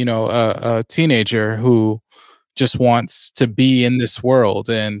you're, you know, a teenager who just wants to be in this world.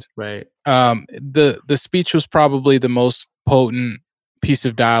 And the speech was probably the most potent piece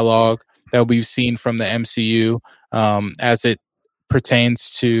of dialogue that we've seen from the MCU as it pertains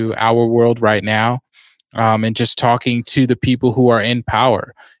to our world right now, and just talking to the people who are in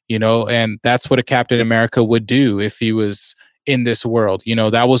power, you know, and that's what a Captain America would do if he was in this world. You know,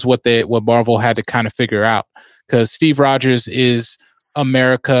 that was what Marvel had to kind of figure out, because Steve Rogers is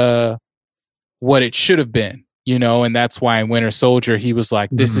America what it should have been, you know, and that's why in Winter Soldier he was like,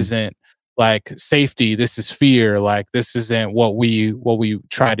 this isn't like safety, this is fear, like this isn't what we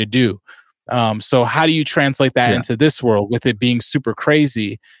try to do. So how do you translate that into this world with it being super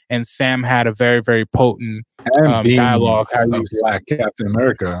crazy? And Sam had a very, very potent dialogue. Black Captain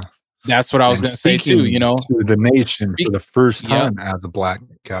America. That's what I was going to say too. You know, to the nation for the first time as a Black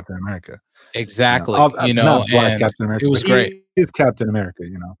Captain America. Exactly. You know, not Black Captain America. It was great. He is Captain America.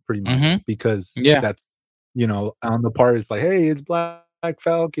 You know, pretty much because that's, you know, on the part it's like, hey, it's Black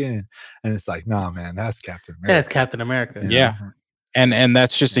Falcon, and it's like, nah, man, that's Captain America. That's Captain America. Yeah. And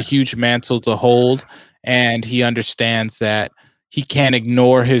that's just a huge mantle to hold. And he understands that he can't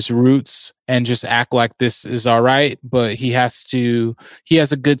ignore his roots and just act like this is all right. But he has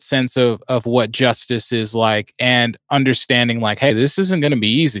a good sense of what justice is like, and understanding like, hey, this isn't going to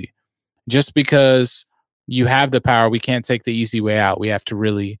be easy. Just because you have the power, we can't take the easy way out. We have to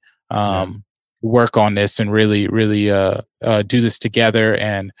really work on this and really, really do this together.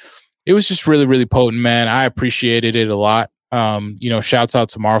 And it was just really, really potent, man. I appreciated it a lot. You know, shouts out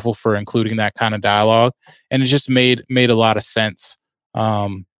to Marvel for including that kind of dialogue, and it just made a lot of sense,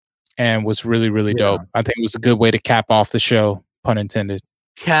 and was really, really dope. I think it was a good way to cap off the show, pun intended.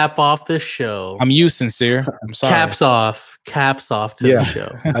 Cap off the show. I'm you sincere. I'm sorry. Caps off to the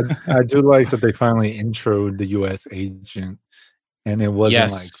show. I do like that they finally introed the U.S. agent, and it wasn't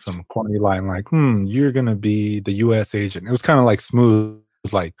like some corny line like, you're gonna be the U.S. agent. It was kind of like smooth. It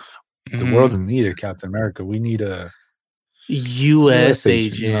was like the world needed Captain America. We need a US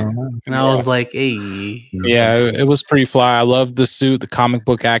agent. And I was like, hey. Yeah, it was pretty fly. I love the suit, the comic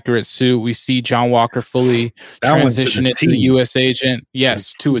book accurate suit. We see John Walker fully transition into the US agent.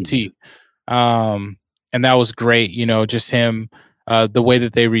 Yes, to a T. And that was great. You know, just him, the way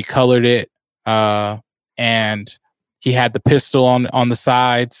that they recolored it. And he had the pistol on the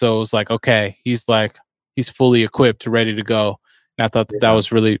side. So it was like, okay, he's fully equipped, ready to go. I thought that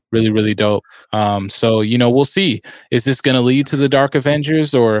was really, really, really dope. So, you know, we'll see. Is this going to lead to the Dark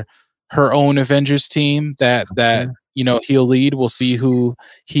Avengers, or her own Avengers team that he'll lead. We'll see who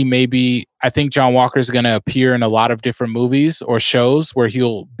he may be. I think John Walker is going to appear in a lot of different movies or shows where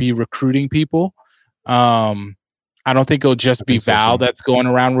he'll be recruiting people. I don't think it'll just be Val that's going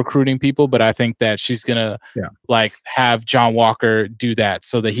around recruiting people, but I think that she's gonna have John Walker do that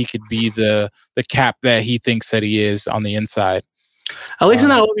so that he could be the Cap that he thinks that he is on the inside. At least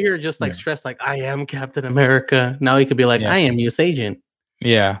not over here just like stressed like I am Captain America. Now he could be like I am U.S. agent.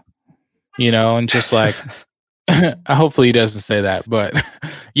 Yeah, and just like hopefully he doesn't say that, but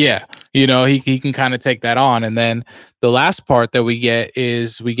yeah, he can kind of take that on. And then the last part that we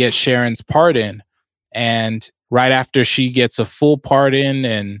get Sharon's pardon, and right after she gets a full pardon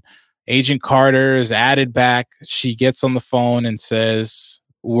and Agent Carter is added back, she gets on the phone and says,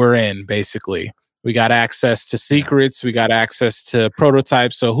 we're in, basically. We got access to secrets. We got access to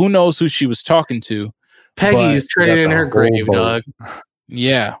prototypes. So who knows who she was talking to. Peggy's trading in her grave, dog.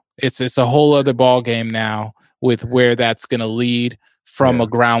 Yeah, it's a whole other ball game now with where that's going to lead from a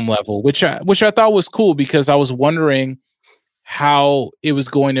ground level, which I thought was cool because I was wondering how it was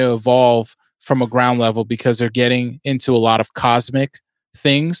going to evolve from a ground level because they're getting into a lot of cosmic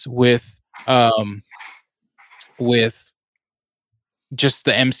things with just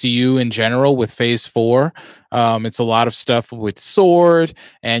the MCU in general with Phase 4. It's a lot of stuff with Sword,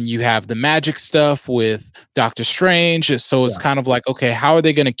 and you have the magic stuff with Doctor Strange. So it's kind of like, okay, how are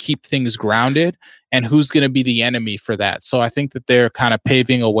they going to keep things grounded, and who's going to be the enemy for that? So I think that they're kind of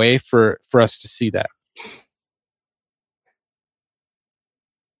paving a way for us to see that.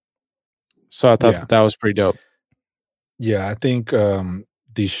 So I thought that was pretty dope. Yeah, I think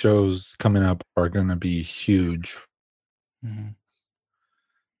these shows coming up are going to be huge. Mm-hmm.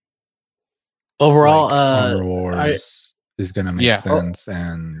 Overall, Armor Wars is going to make sense,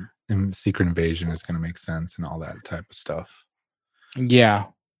 and Secret Invasion is going to make sense, and all that type of stuff. Yeah.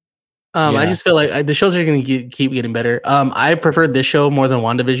 I just feel like the shows are going to keep getting better. I preferred this show more than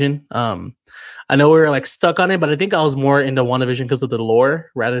WandaVision. I know we were like stuck on it, but I think I was more into WandaVision because of the lore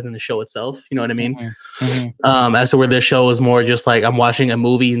rather than the show itself. You know what I mean? Mm-hmm. As to where this show is more just like I'm watching a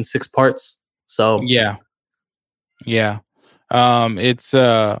movie in 6 parts. So yeah.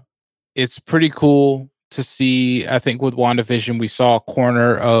 It's pretty cool to see. I think with WandaVision, we saw a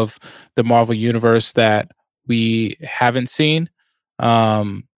corner of the Marvel Universe that we haven't seen.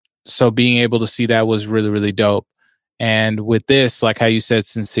 So being able to see that was really, really dope. And with this, like how you said,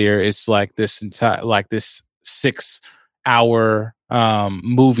 Sincere, it's like this entire, like this 6-hour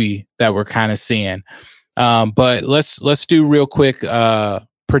movie that we're kind of seeing. But let's do real quick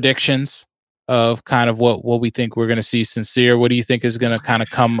predictions of kind of what we think we're going to see. Sincere, what do you think is going to kind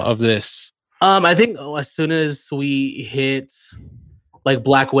of come of this? I think as soon as we hit like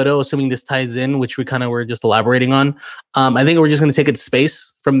Black Widow, assuming this ties in, which we kind of were just elaborating on, I think we're just going to take it to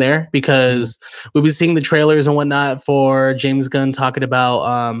space from there because we've been seeing the trailers and whatnot for James Gunn talking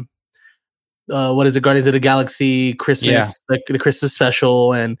about what is it, Guardians of the Galaxy Christmas, like the Christmas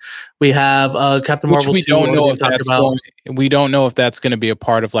special, and we have Captain Marvel. We don't know if that's we don't know if that's going to be a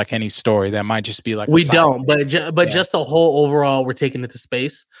part of like any story. That might just be like but just the whole overall, we're taking it to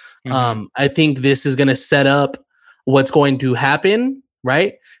space. I think this is going to set up what's going to happen,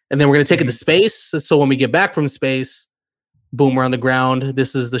 right? And then we're going to take it to space. So when we get back from space, boom, we're on the ground.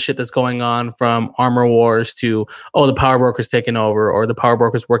 This is the shit that's going on from Armor Wars to, the Power Broker's taking over, or the Power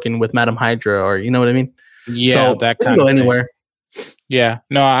Broker's working with Madam Hydra, or you know what I mean? Yeah, so that kind of anywhere. Yeah,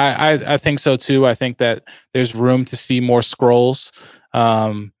 no, I think so too. I think that there's room to see more Skrulls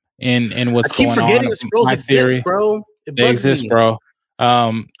in what's going on. Skrulls exist, bro. They exist, bro.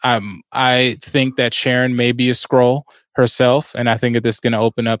 I think that Sharon may be a Skrull herself, and I think that this is going to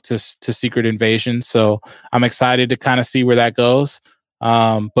open up to Secret Invasion. So I'm excited to kind of see where that goes.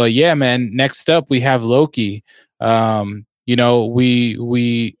 But yeah, man, next up we have Loki.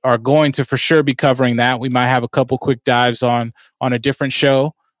 We are going to for sure be covering that. We might have a couple quick dives on a different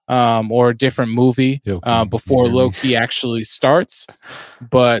show or a different movie before Loki actually starts.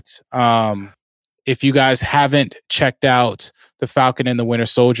 But if you guys haven't checked out The Falcon and the Winter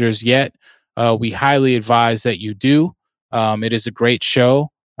Soldiers yet, we highly advise that you do. It is a great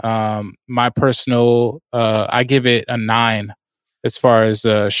show. My personal, I give it a 9 as far as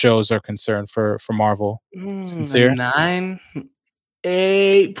shows are concerned for Marvel. Sincere? 9?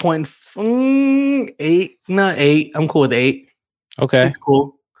 8.8? Not 8. I'm cool with 8. Okay. It's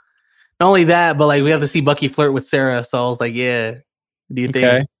cool. Not only that, but like we have to see Bucky flirt with Sarah. So I was like, yeah. Do you think?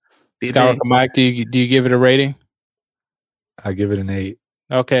 Okay. Skywalker Mike, do you give it a rating? I give it an 8.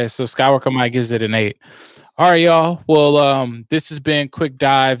 Okay, so Skywalker Mike gives it an 8. All right, y'all. Well, this has been Quick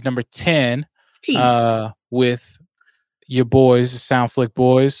Dive number 10 with your boys, the Soundflick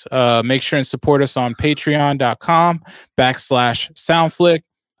boys. Make sure and support us on patreon.com/Soundflick.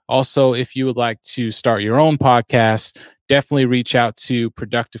 Also, if you would like to start your own podcast, definitely reach out to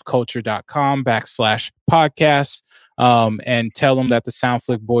productiveculture.com/podcast and tell them that the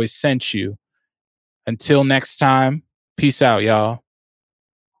Soundflick boys sent you. Until next time, peace out, y'all.